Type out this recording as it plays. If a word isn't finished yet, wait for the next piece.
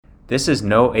This is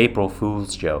no April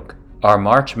Fool's joke. Our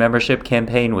March membership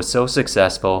campaign was so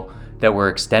successful that we're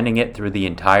extending it through the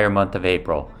entire month of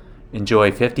April.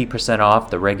 Enjoy 50% off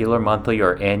the regular monthly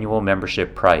or annual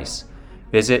membership price.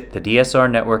 Visit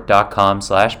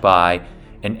thedsrnetwork.com/buy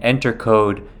and enter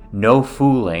code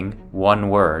NOFOOLING, one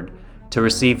word, to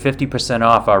receive 50%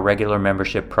 off our regular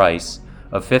membership price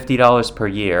of $50 per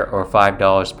year or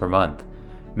 $5 per month.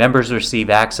 Members receive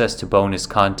access to bonus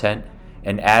content,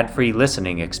 an ad-free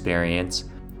listening experience,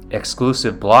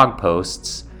 exclusive blog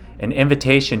posts, an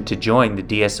invitation to join the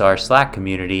DSR Slack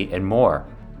community, and more.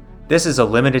 This is a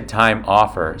limited time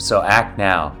offer, so act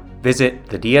now. Visit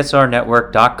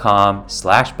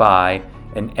thedsrnetwork.com/buy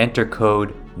and enter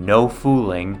code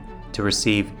NOFOOLING to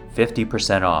receive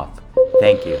 50% off.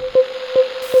 Thank you.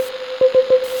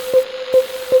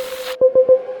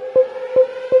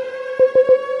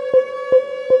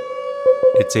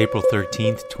 It's April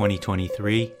 13th,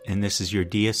 2023, and this is your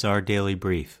DSR Daily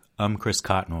Brief. I'm Chris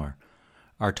Cotnor.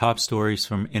 Our top stories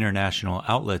from international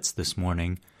outlets this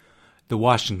morning. The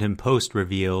Washington Post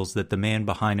reveals that the man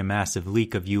behind a massive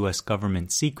leak of U.S.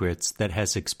 government secrets that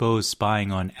has exposed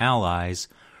spying on allies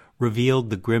revealed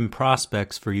the grim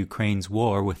prospects for Ukraine's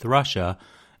war with Russia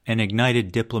and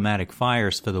ignited diplomatic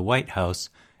fires for the White House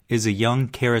is a young,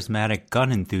 charismatic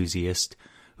gun enthusiast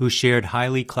who shared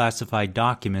highly classified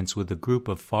documents with a group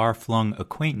of far-flung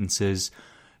acquaintances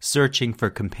searching for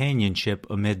companionship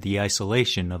amid the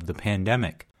isolation of the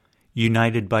pandemic.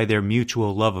 United by their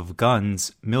mutual love of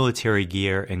guns, military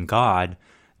gear, and God,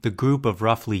 the group of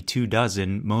roughly 24,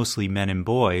 mostly men and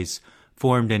boys,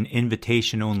 formed an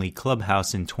invitation-only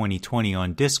clubhouse in 2020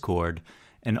 on Discord,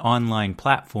 an online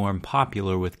platform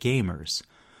popular with gamers.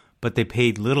 But they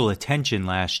paid little attention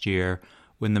last year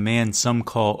when the man some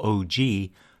call OG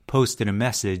posted a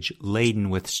message laden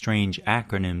with strange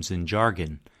acronyms and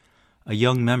jargon. A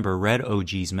young member read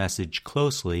OG's message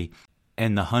closely,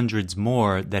 and the hundreds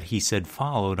more that he said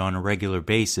followed on a regular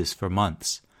basis for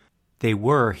months. They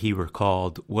were, he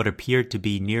recalled, what appeared to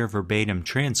be near verbatim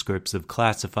transcripts of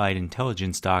classified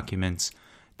intelligence documents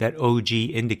that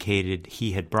OG indicated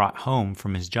he had brought home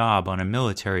from his job on a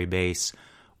military base,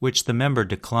 which the member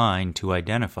declined to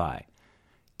identify.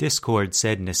 Discord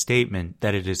said in a statement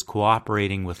that it is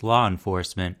cooperating with law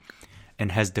enforcement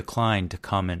and has declined to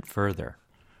comment further.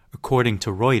 According to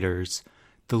Reuters,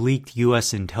 the leaked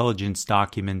U.S. intelligence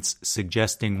documents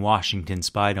suggesting Washington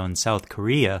spied on South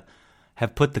Korea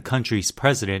have put the country's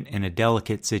president in a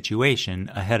delicate situation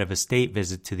ahead of a state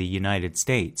visit to the United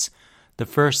States, the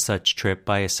first such trip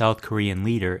by a South Korean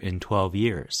leader in 12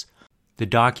 years. The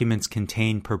documents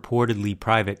contain purportedly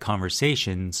private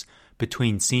conversations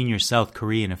between senior South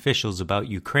Korean officials about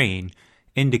Ukraine,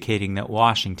 indicating that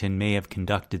Washington may have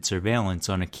conducted surveillance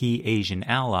on a key Asian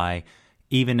ally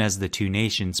even as the two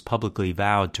nations publicly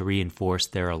vowed to reinforce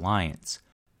their alliance.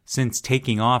 Since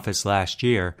taking office last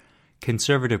year,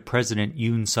 conservative President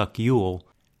Yoon Suk-yeol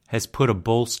has put a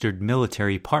bolstered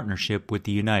military partnership with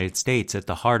the United States at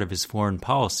the heart of his foreign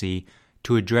policy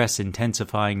to address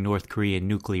intensifying North Korean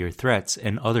nuclear threats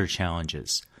and other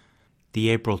challenges. The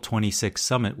April 26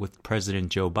 summit with President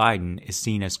Joe Biden is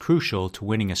seen as crucial to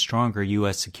winning a stronger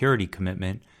U.S. security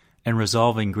commitment and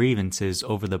resolving grievances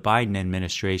over the Biden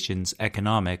administration's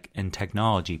economic and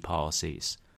technology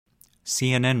policies.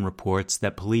 CNN reports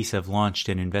that police have launched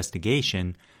an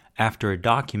investigation after a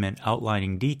document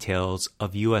outlining details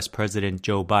of U.S. President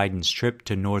Joe Biden's trip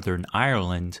to Northern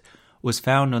Ireland was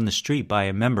found on the street by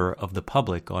a member of the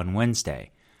public on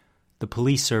Wednesday. The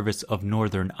police service of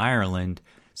Northern Ireland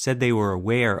said they were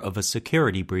aware of a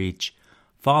security breach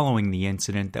following the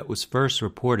incident that was first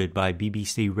reported by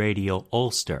BBC Radio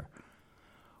Ulster.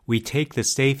 We take the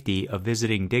safety of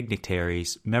visiting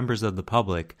dignitaries, members of the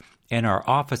public, and our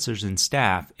officers and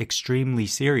staff extremely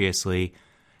seriously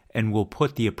and will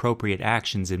put the appropriate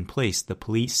actions in place, the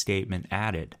police statement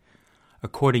added.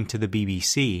 According to the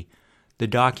BBC, the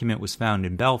document was found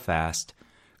in Belfast,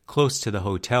 close to the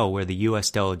hotel where the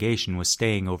U.S. delegation was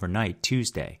staying overnight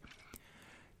Tuesday.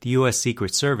 The U.S.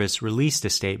 Secret Service released a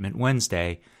statement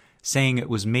Wednesday saying it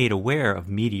was made aware of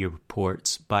media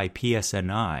reports by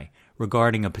PSNI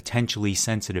regarding a potentially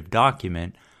sensitive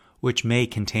document which may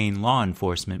contain law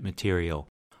enforcement material.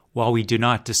 While we do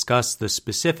not discuss the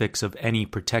specifics of any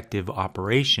protective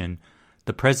operation,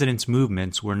 the President's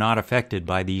movements were not affected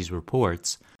by these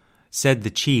reports, said the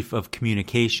Chief of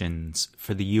Communications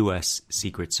for the U.S.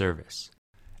 Secret Service.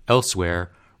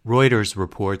 Elsewhere, Reuters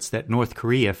reports that North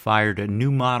Korea fired a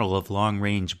new model of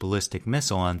long-range ballistic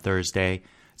missile on Thursday,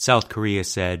 South Korea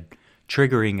said,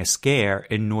 triggering a scare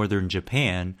in northern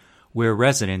Japan, where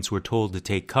residents were told to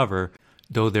take cover,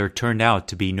 though there turned out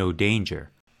to be no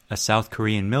danger. A South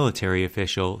Korean military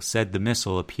official said the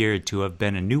missile appeared to have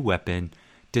been a new weapon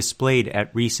displayed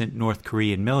at recent North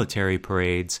Korean military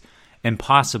parades and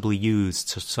possibly used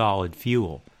solid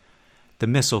fuel. The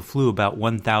missile flew about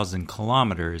 1,000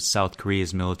 kilometers, South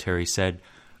Korea's military said,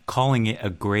 calling it a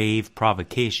grave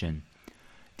provocation.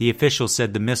 The official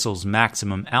said the missile's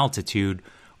maximum altitude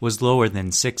was lower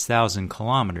than 6,000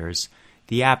 kilometers,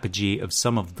 the apogee of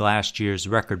some of last year's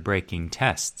record-breaking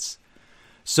tests.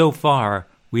 So far,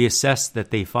 we assessed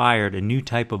that they fired a new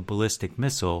type of ballistic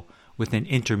missile with an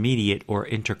intermediate or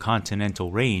intercontinental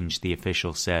range, the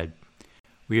official said.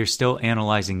 We are still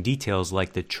analyzing details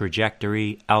like the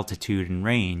trajectory, altitude, and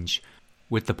range,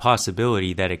 with the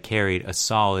possibility that it carried a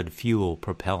solid fuel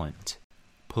propellant.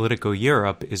 Politico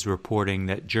Europe is reporting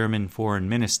that German Foreign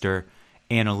Minister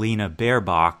Annalena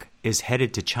Baerbock is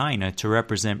headed to China to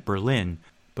represent Berlin,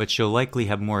 but she'll likely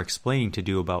have more explaining to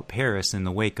do about Paris in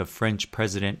the wake of French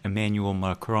President Emmanuel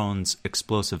Macron's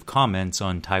explosive comments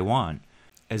on Taiwan.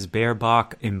 As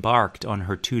Baerbock embarked on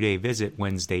her 2-day visit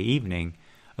Wednesday evening,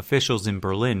 officials in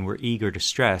Berlin were eager to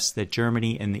stress that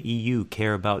Germany and the EU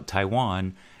care about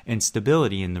Taiwan and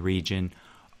stability in the region,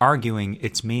 arguing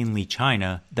it's mainly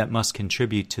China that must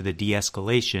contribute to the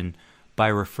de-escalation by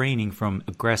refraining from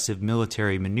aggressive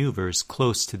military maneuvers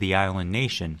close to the island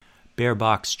nation.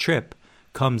 Baerbock's trip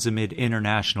comes amid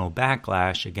international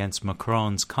backlash against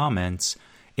Macron's comments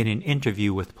in an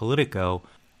interview with Politico,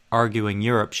 arguing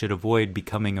Europe should avoid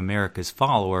becoming America's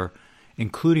follower,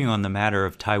 including on the matter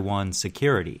of Taiwan's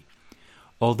security.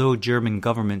 Although German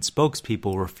government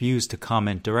spokespeople refused to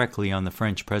comment directly on the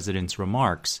French president's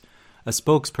remarks, a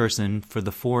spokesperson for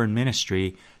the foreign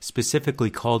ministry specifically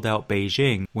called out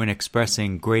Beijing when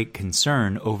expressing great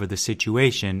concern over the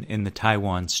situation in the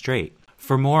Taiwan Strait.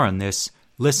 For more on this,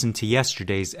 listen to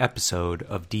yesterday's episode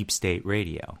of Deep State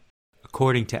Radio.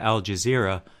 According to Al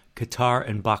Jazeera, Qatar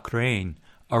and Bahrain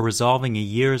are resolving a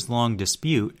years-long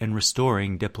dispute and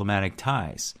restoring diplomatic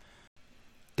ties.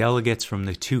 Delegates from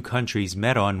the two countries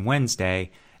met on Wednesday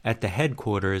at the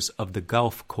headquarters of the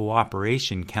Gulf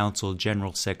Cooperation Council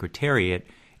General Secretariat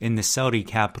in the Saudi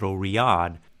capital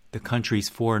Riyadh, the country's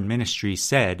foreign ministry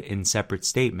said in separate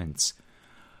statements.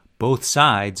 Both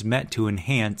sides met to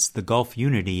enhance the Gulf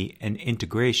unity and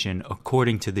integration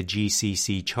according to the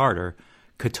GCC Charter,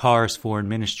 Qatar's foreign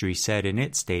ministry said in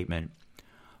its statement.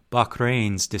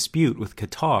 Bahrain's dispute with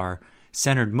Qatar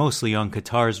centered mostly on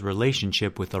Qatar's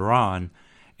relationship with Iran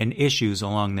and issues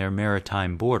along their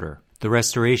maritime border. The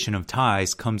restoration of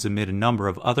ties comes amid a number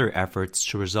of other efforts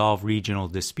to resolve regional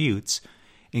disputes,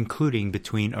 including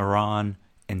between Iran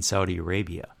and Saudi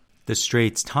Arabia. The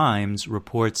Straits Times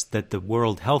reports that the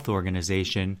World Health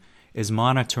Organization is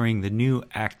monitoring the new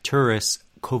Arcturus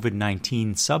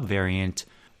COVID-19 subvariant,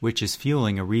 which is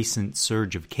fueling a recent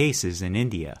surge of cases in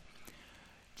India.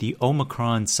 The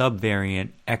Omicron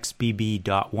subvariant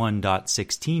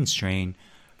XBB.1.16 strain,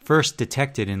 first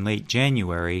detected in late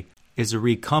January, is a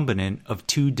recombinant of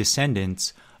two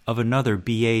descendants of another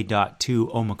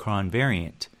BA.2 Omicron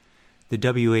variant. The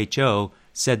WHO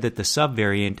said that the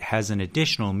subvariant has an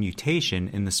additional mutation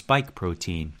in the spike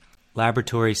protein.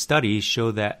 Laboratory studies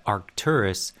show that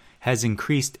Arcturus has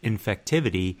increased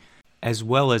infectivity as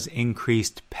well as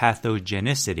increased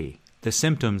pathogenicity. The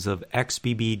symptoms of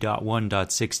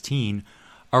XBB.1.16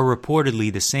 are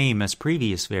reportedly the same as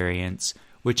previous variants,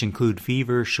 which include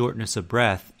fever, shortness of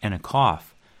breath, and a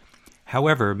cough.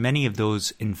 However, many of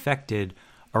those infected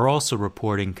are also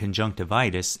reporting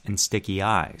conjunctivitis and sticky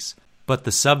eyes. But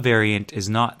the subvariant is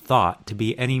not thought to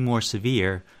be any more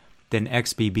severe than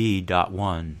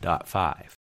XBB.1.5.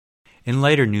 In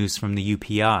lighter news from the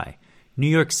UPI, New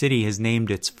York City has named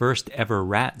its first ever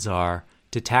rat czar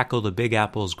to tackle the Big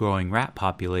Apple's growing rat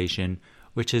population,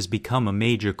 which has become a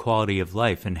major quality of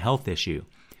life and health issue.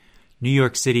 New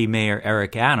York City Mayor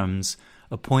Eric Adams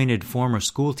appointed former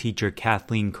schoolteacher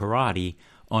Kathleen Karate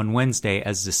on Wednesday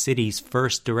as the city's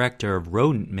first director of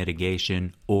rodent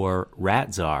mitigation, or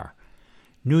rat czar.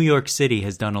 New York City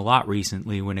has done a lot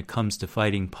recently when it comes to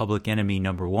fighting public enemy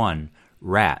number one,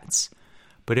 rats.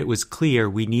 But it was clear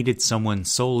we needed someone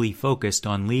solely focused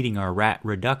on leading our rat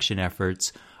reduction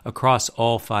efforts across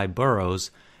all 5 boroughs,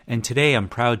 and today I'm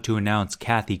proud to announce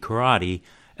Kathy Karate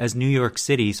as New York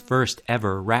City's first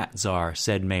ever rat czar,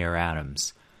 said Mayor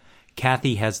Adams.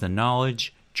 Kathy has the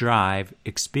knowledge, drive,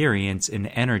 experience, and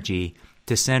energy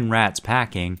to send rats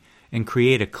packing and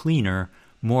create a cleaner,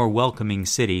 more welcoming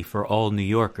city for all New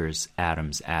Yorkers,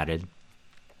 Adams added.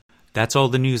 That's all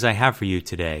the news I have for you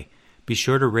today. Be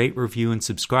sure to rate, review, and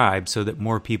subscribe so that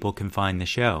more people can find the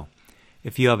show.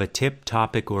 If you have a tip,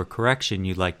 topic, or correction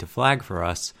you'd like to flag for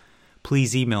us,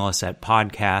 please email us at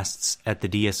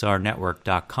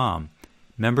podcasts@thedsrnetwork.com.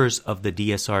 Members of the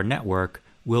DSR Network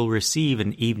will receive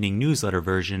an evening newsletter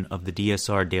version of the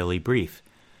DSR Daily Brief.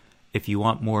 If you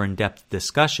want more in-depth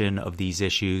discussion of these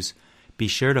issues, be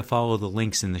sure to follow the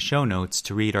links in the show notes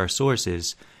to read our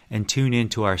sources and tune in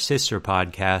to our sister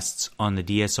podcasts on the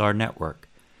DSR Network.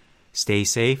 Stay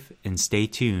safe and stay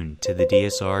tuned to the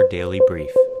DSR Daily Brief.